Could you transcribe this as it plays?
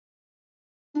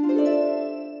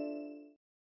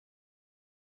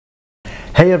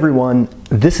Hey everyone,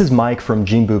 this is Mike from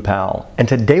JinbuPal, and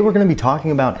today we're going to be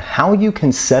talking about how you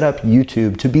can set up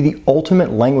YouTube to be the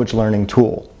ultimate language learning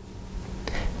tool.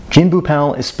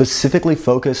 JinbuPal is specifically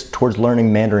focused towards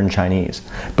learning Mandarin Chinese,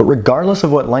 but regardless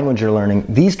of what language you're learning,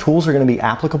 these tools are going to be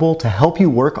applicable to help you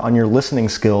work on your listening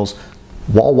skills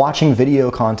while watching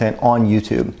video content on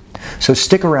YouTube. So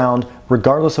stick around,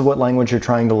 regardless of what language you're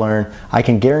trying to learn. I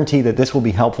can guarantee that this will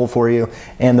be helpful for you,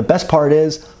 and the best part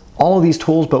is, all of these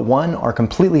tools but one are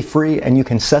completely free and you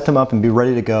can set them up and be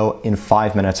ready to go in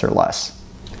 5 minutes or less.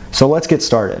 So let's get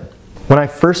started. When I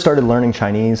first started learning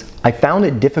Chinese, I found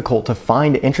it difficult to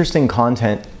find interesting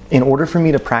content in order for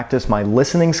me to practice my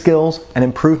listening skills and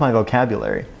improve my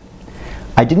vocabulary.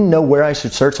 I didn't know where I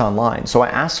should search online, so I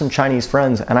asked some Chinese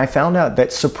friends and I found out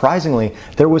that surprisingly,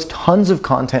 there was tons of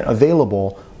content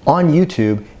available on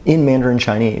YouTube in Mandarin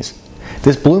Chinese.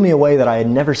 This blew me away that I had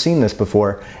never seen this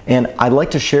before, and I'd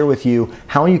like to share with you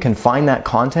how you can find that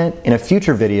content in a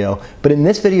future video, but in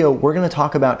this video we're going to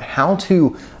talk about how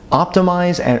to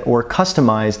optimize or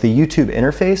customize the YouTube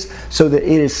interface so that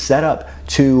it is set up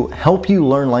to help you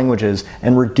learn languages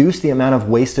and reduce the amount of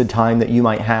wasted time that you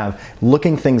might have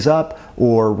looking things up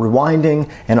or rewinding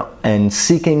and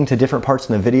seeking to different parts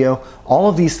in the video. All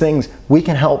of these things we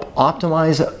can help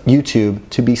optimize YouTube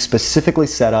to be specifically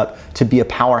set up to be a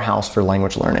powerhouse for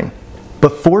language learning.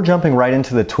 Before jumping right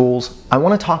into the tools, I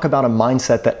want to talk about a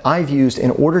mindset that I've used in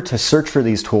order to search for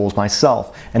these tools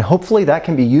myself, and hopefully that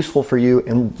can be useful for you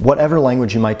in whatever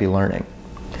language you might be learning.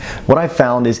 What I've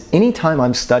found is anytime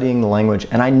I'm studying the language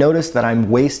and I notice that I'm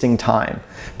wasting time,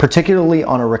 particularly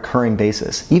on a recurring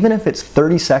basis, even if it's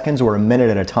 30 seconds or a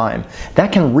minute at a time,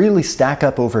 that can really stack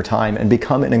up over time and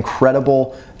become an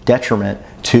incredible detriment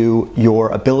to your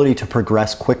ability to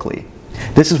progress quickly.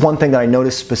 This is one thing that I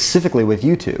noticed specifically with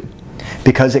YouTube,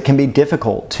 because it can be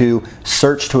difficult to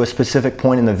search to a specific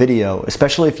point in the video,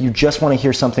 especially if you just want to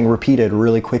hear something repeated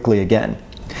really quickly again.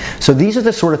 So these are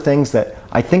the sort of things that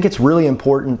I think it's really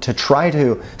important to try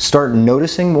to start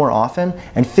noticing more often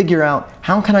and figure out,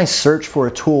 how can I search for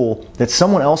a tool that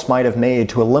someone else might have made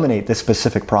to eliminate this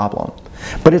specific problem?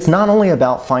 But it's not only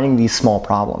about finding these small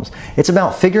problems, it's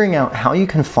about figuring out how you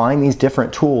can find these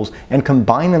different tools and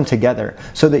combine them together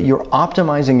so that you're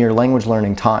optimizing your language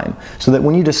learning time, so that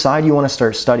when you decide you want to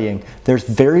start studying, there's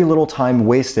very little time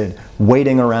wasted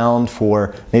waiting around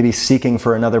for maybe seeking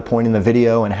for another point in the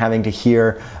video and having to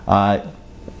hear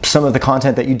some of the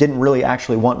content that you didn't really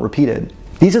actually want repeated.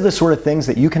 These are the sort of things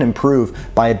that you can improve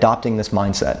by adopting this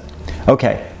mindset.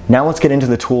 Okay, now let's get into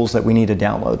the tools that we need to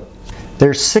download.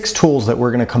 There's 6 tools that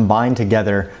we're going to combine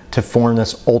together to form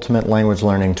this ultimate language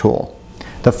learning tool.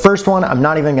 The first one I'm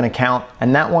not even going to count,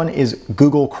 and that one is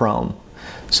Google Chrome.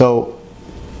 So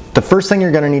the first thing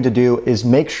you're going to need to do is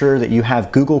make sure that you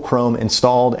have Google Chrome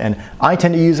installed, and I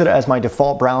tend to use it as my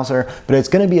default browser, but it's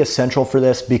going to be essential for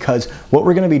this because what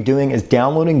we're going to be doing is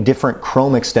downloading different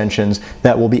Chrome extensions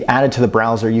that will be added to the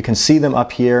browser. You can see them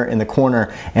up here in the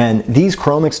corner, and these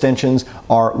Chrome extensions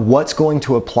are what's going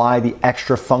to apply the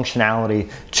extra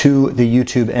functionality to the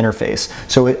YouTube interface.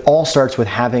 So it all starts with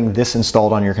having this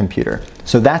installed on your computer.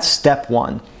 So that's step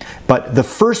one. But the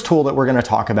first tool that we're going to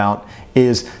talk about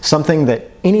is something that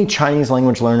any Chinese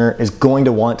language learner is going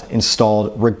to want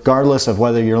installed regardless of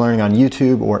whether you're learning on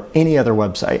YouTube or any other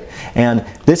website. And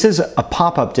this is a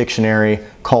pop-up dictionary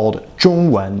called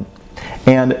Zhongwen.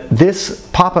 And this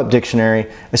pop-up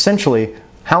dictionary, essentially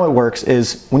how it works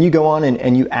is when you go on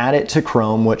and you add it to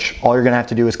Chrome, which all you're going to have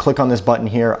to do is click on this button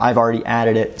here. I've already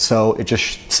added it, so it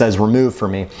just says remove for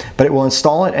me. But it will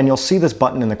install it, and you'll see this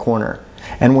button in the corner.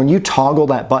 And when you toggle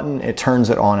that button, it turns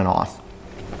it on and off.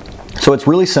 So it's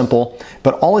really simple,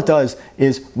 but all it does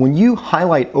is when you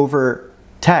highlight over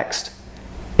text,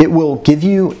 it will give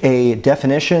you a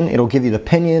definition, it'll give you the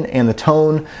pinyin and the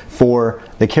tone for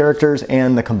the characters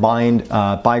and the combined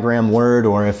bigram word,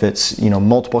 or if it's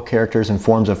multiple characters and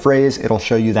forms of phrase, it'll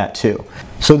show you that too.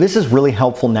 So this is really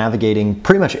helpful navigating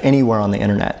pretty much anywhere on the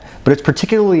internet, but it's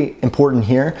particularly important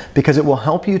here because it will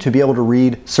help you to be able to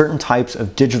read certain types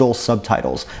of digital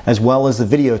subtitles as well as the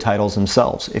video titles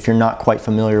themselves if you're not quite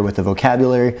familiar with the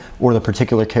vocabulary or the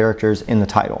particular characters in the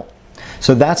title.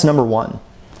 So that's number one.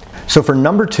 So for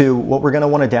number 2, what we're going to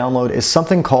want to download is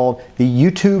something called the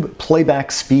YouTube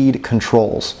Playback Speed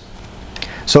Controls.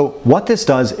 So what this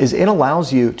does is it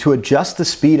allows you to adjust the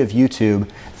speed of YouTube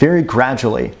very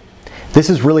gradually. This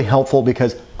is really helpful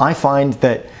because I find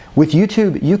that with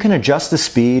YouTube you can adjust the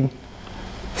speed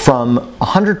from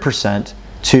 100%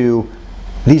 to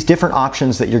these different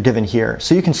options that you're given here.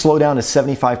 So you can slow down to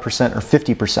 75% or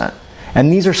 50%.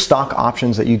 And these are stock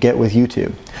options that you get with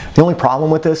YouTube. The only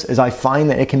problem with this is I find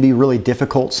that it can be really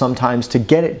difficult sometimes to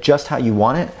get it just how you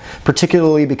want it,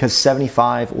 particularly because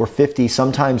 75 or 50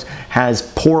 sometimes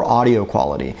has poor audio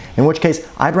quality, in which case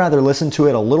I'd rather listen to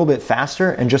it a little bit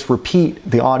faster and just repeat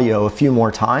the audio a few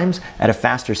more times at a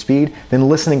faster speed than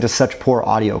listening to such poor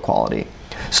audio quality.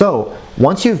 So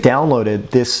once you've downloaded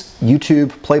this YouTube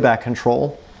playback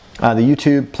control, the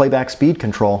YouTube playback speed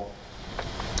control,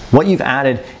 what you've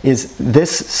added is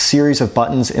this series of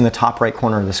buttons in the top right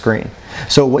corner of the screen.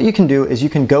 So what you can do is you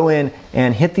can go in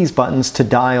and hit these buttons to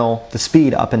dial the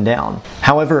speed up and down.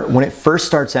 However, when it first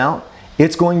starts out,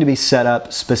 it's going to be set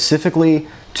up specifically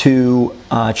to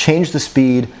change the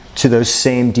speed to those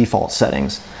same default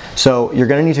settings. So you're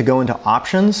going to need to go into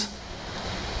Options,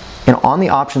 and on the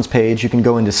Options page you can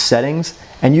go into Settings,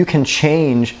 and you can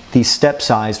change the step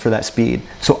size for that speed.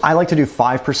 So I like to do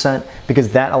 5% because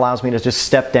that allows me to just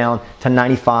step down to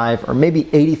 95 or maybe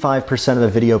 85% of the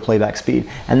video playback speed.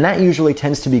 And that usually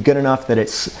tends to be good enough that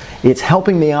it's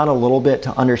helping me out a little bit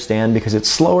to understand because it's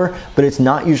slower, but it's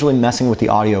not usually messing with the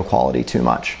audio quality too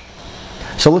much.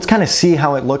 So let's kind of see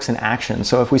how it looks in action.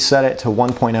 So if we set it to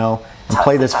 1.0 and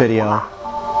play this video,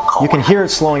 you can hear it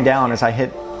slowing down as I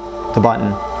hit the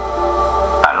button.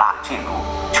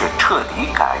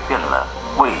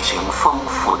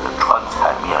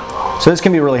 So this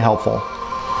can be really helpful.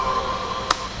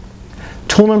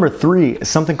 Tool number 3 is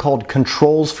something called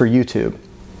Controls for YouTube.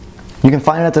 You can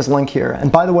find it at this link here.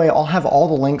 And by the way, I'll have all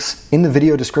the links in the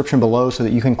video description below so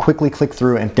that you can quickly click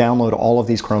through and download all of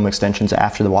these Chrome extensions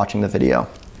after watching the video.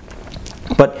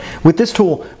 But with this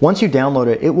tool, once you download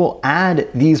it, it will add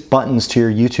these buttons to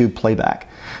your YouTube playback.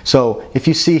 So if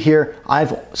you see here,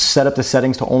 I've set up the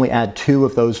settings to only add two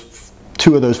of those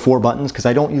 4 buttons because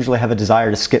I don't usually have a desire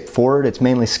to skip forward. It's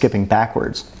mainly skipping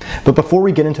backwards. But before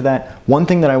we get into that, one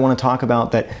thing that I want to talk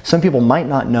about that some people might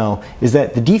not know is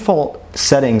that the default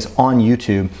settings on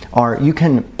YouTube are you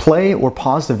can play or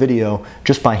pause the video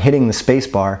just by hitting the space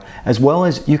bar, as well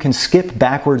as you can skip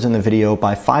backwards in the video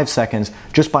by 5 seconds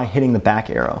just by hitting the back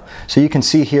arrow. So you can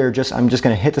see here, I'm just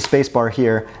going to hit the space bar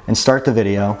here and start the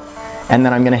video, and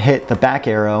then I'm going to hit the back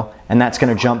arrow and that's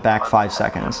going to jump back 5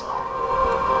 seconds.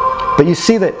 But you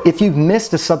see that if you've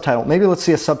missed a subtitle, maybe let's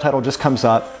see a subtitle just comes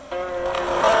up.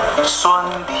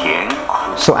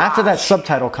 So after that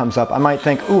subtitle comes up, I might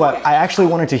think, ooh, I actually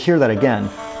wanted to hear that again.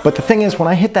 But the thing is, when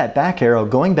I hit that back arrow,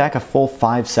 going back a full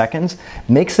 5 seconds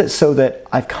makes it so that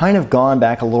I've kind of gone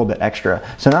back a little bit extra.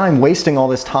 So now I'm wasting all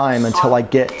this time until I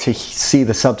get to see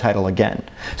the subtitle again.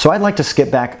 So I'd like to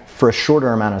skip back for a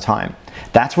shorter amount of time.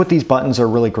 That's what these buttons are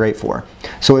really great for.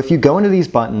 So if you go into these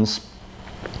buttons,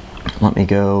 let me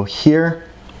go here.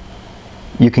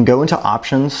 You can go into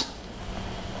Options,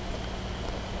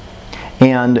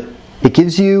 and it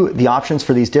gives you the options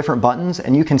for these different buttons,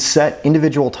 and you can set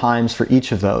individual times for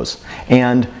each of those.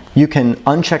 And you can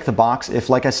uncheck the box if,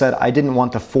 like I said, I didn't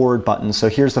want the forward button. So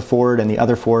here's the forward and the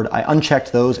other forward. I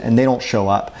unchecked those and they don't show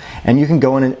up. And you can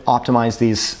go in and optimize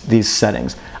these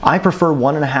settings. I prefer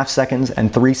 1.5 seconds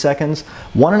and 3 seconds.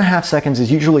 1.5 seconds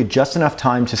is usually just enough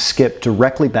time to skip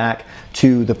directly back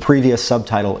to the previous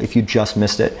subtitle if you just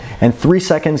missed it. And 3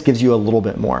 seconds gives you a little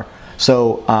bit more.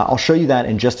 So I'll show you that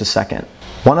in just a second.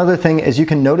 One other thing is you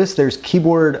can notice there's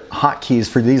keyboard hotkeys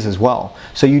for these as well.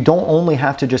 So you don't only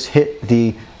have to just hit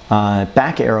the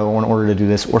back arrow in order to do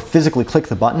this or physically click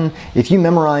the button. If you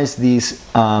memorize these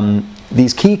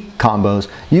key combos,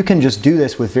 you can just do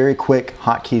this with very quick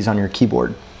hotkeys on your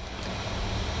keyboard.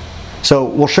 So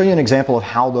we'll show you an example of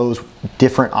how those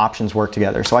different options work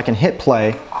together. So I can hit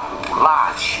play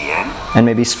and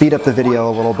maybe speed up the video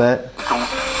a little bit.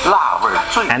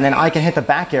 And then I can hit the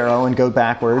back arrow and go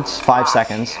backwards 5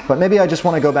 seconds, but maybe I just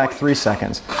want to go back 3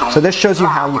 seconds. So this shows you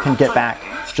how you can get back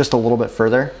just a little bit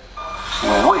further.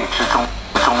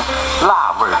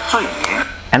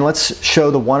 And let's show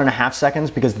the 1.5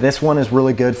 seconds because this one is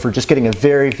really good for just getting a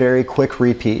very, very quick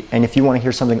repeat. And if you want to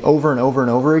hear something over and over and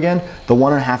over again, the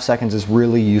 1.5 seconds is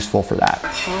really useful for that.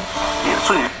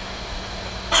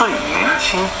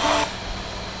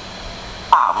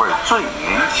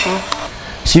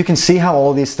 So you can see how all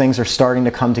of these things are starting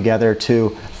to come together to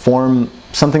form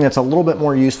something that's a little bit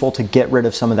more useful to get rid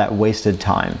of some of that wasted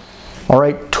time. All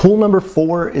right, tool number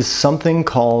 4 is something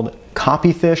called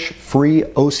CopyFish free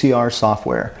OCR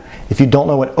software. If you don't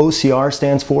know what OCR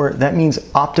stands for, that means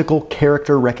optical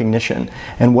character recognition.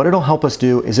 And what it'll help us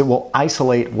do is it will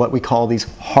isolate what we call these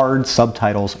hard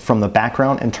subtitles from the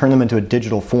background and turn them into a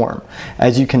digital form.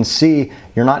 As you can see,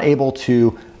 you're not able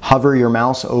to hover your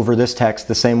mouse over this text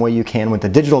the same way you can with the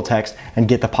digital text and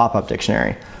get the pop-up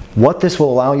dictionary. What this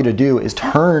will allow you to do is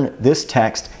turn this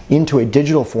text into a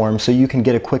digital form so you can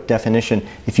get a quick definition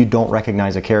if you don't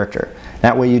recognize a character.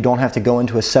 That way you don't have to go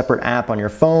into a separate app on your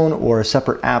phone or a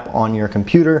separate app on your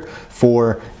computer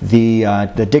for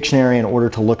the dictionary in order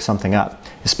to look something up.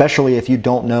 Especially if you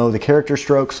don't know the character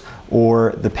strokes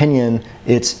or the pinyin,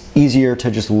 it's easier to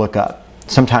just look up.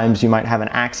 Sometimes you might have an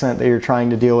accent that you're trying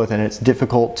to deal with and it's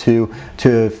difficult to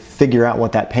figure out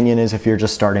what that pinyin is if you're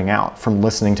just starting out from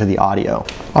listening to the audio.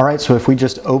 All right, so if we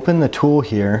just open the tool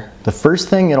here, the first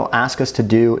thing it'll ask us to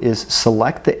do is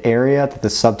select the area that the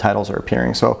subtitles are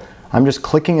appearing. So I'm just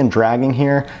clicking and dragging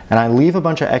here, and I leave a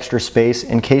bunch of extra space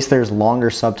in case there's longer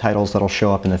subtitles that'll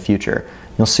show up in the future.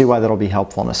 You'll see why that'll be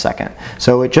helpful in a second.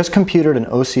 So it just computed an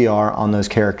OCR on those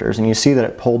characters, and you see that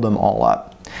it pulled them all up.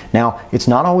 Now, it's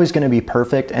not always going to be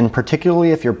perfect, and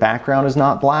particularly if your background is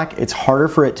not black, it's harder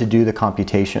for it to do the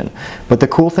computation. But the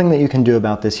cool thing that you can do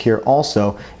about this here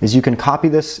also is you can copy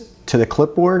this to the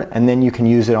clipboard and then you can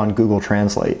use it on Google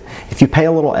Translate. If you pay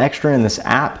a little extra in this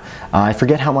app, I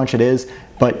forget how much it is,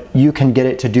 but you can get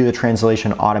it to do the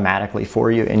translation automatically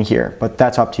for you in here, but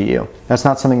that's up to you. That's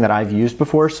not something that I've used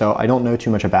before, so I don't know too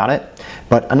much about it.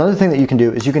 But another thing that you can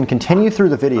do is you can continue through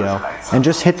the video and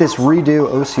just hit this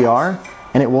redo OCR,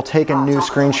 and it will take a new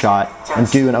screenshot and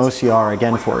do an OCR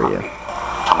again for you.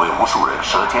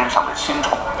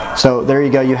 So there you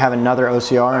go, you have another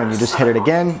OCR and you just hit it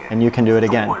again and you can do it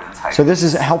again. So this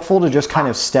is helpful to just kind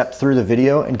of step through the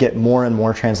video and get more and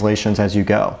more translations as you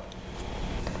go.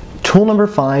 Tool number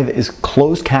 5 is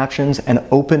closed captions and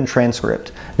open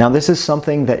transcript. Now this is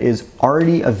something that is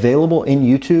already available in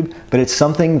YouTube, but it's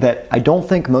something that I don't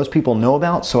think most people know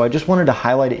about, so I just wanted to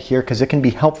highlight it here because it can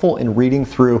be helpful in reading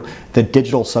through the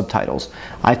digital subtitles.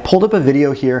 I've pulled up a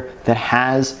video here that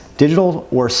has digital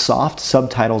or soft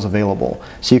subtitles available.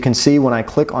 So you can see when I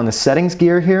click on the settings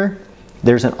gear here,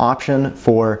 there's an option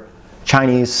for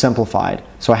Chinese simplified.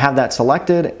 So I have that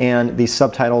selected and the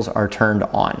subtitles are turned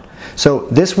on. So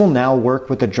this will now work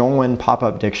with the Zhongwen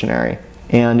pop-up dictionary,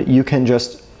 and you can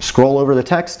just scroll over the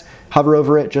text, hover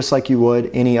over it just like you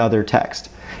would any other text.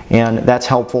 And that's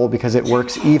helpful because it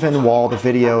works even while the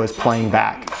video is playing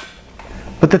back.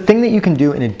 But the thing that you can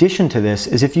do in addition to this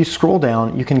is if you scroll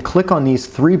down, you can click on these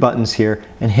 3 buttons here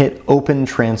and hit Open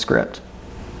Transcript.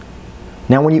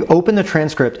 Now when you open the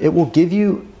transcript, it will give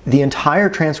you the entire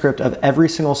transcript of every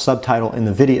single subtitle in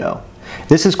the video.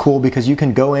 This is cool because you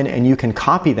can go in and you can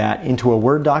copy that into a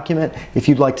Word document if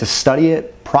you'd like to study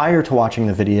it prior to watching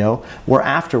the video or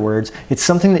afterwards. It's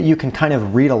something that you can kind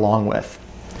of read along with.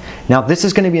 Now this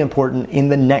is going to be important in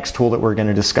the next tool that we're going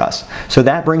to discuss. So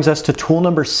that brings us to tool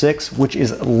number 6, which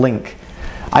is LingQ.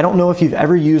 I don't know if you've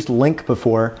ever used LingQ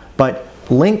before, but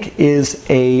LingQ is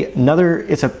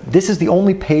this is the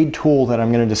only paid tool that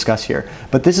I'm going to discuss here,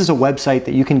 but this is a website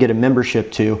that you can get a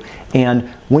membership to, and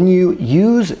when you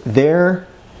use their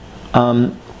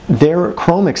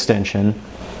Chrome extension,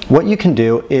 what you can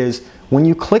do is when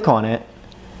you click on it,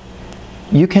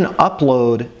 you can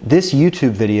upload this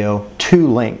YouTube video to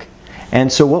LingQ. And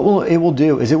so what it will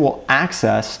do is it will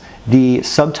access the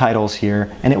subtitles here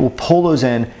and it will pull those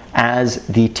in as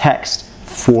the text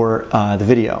for the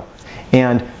video.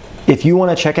 And if you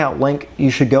want to check out LingQ, you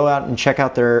should go out and check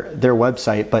out their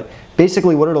website. But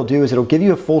basically what it'll do is it'll give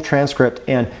you a full transcript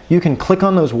and you can click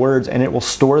on those words and it will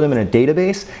store them in a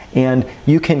database, and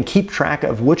you can keep track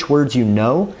of which words you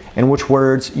know and which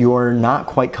words you're not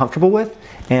quite comfortable with.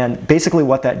 And basically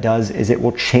what that does is it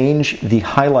will change the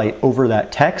highlight over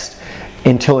that text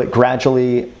until it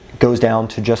gradually goes down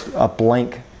to just a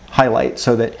blank highlight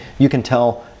so that you can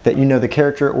tell that you know the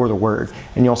character or the word,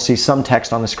 and you'll see some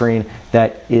text on the screen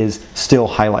that is still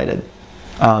highlighted.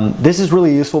 This is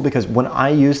really useful because when I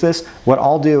use this, what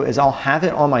I'll do is I'll have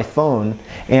it on my phone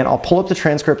and I'll pull up the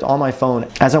transcript on my phone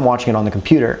as I'm watching it on the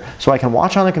computer. So I can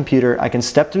watch on the computer, I can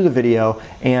step through the video,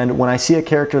 and when I see a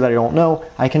character that I don't know,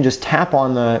 I can just tap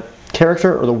on the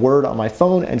character or the word on my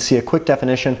phone and see a quick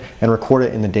definition and record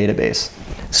it in the database.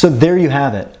 So there you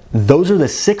have it. Those are the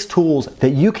 6 tools that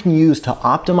you can use to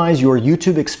optimize your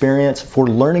YouTube experience for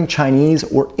learning Chinese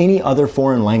or any other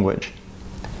foreign language.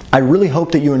 I really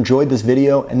hope that you enjoyed this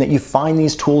video and that you find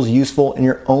these tools useful in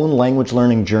your own language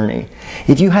learning journey.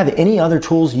 If you have any other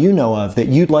tools you know of that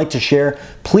you'd like to share,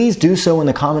 please do so in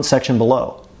the comment section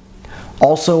below.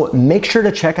 Also, make sure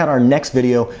to check out our next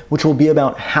video, which will be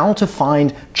about how to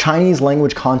find Chinese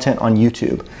language content on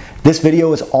YouTube. This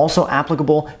video is also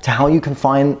applicable to how you can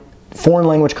find foreign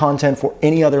language content for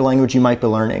any other language you might be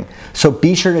learning. So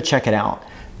be sure to check it out.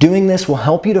 Doing this will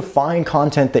help you to find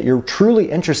content that you're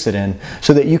truly interested in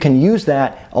so that you can use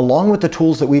that along with the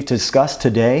tools that we've discussed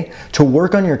today to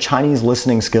work on your Chinese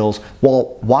listening skills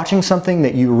while watching something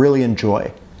that you really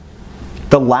enjoy.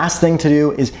 The last thing to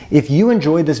do is, if you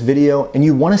enjoyed this video and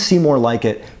you want to see more like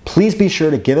it, please be sure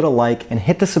to give it a like and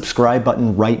hit the subscribe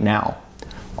button right now.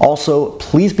 Also,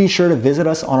 please be sure to visit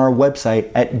us on our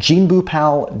website at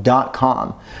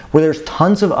JinbuPal.com, where there's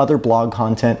tons of other blog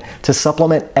content to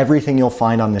supplement everything you'll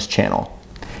find on this channel.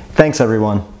 Thanks,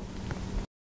 everyone.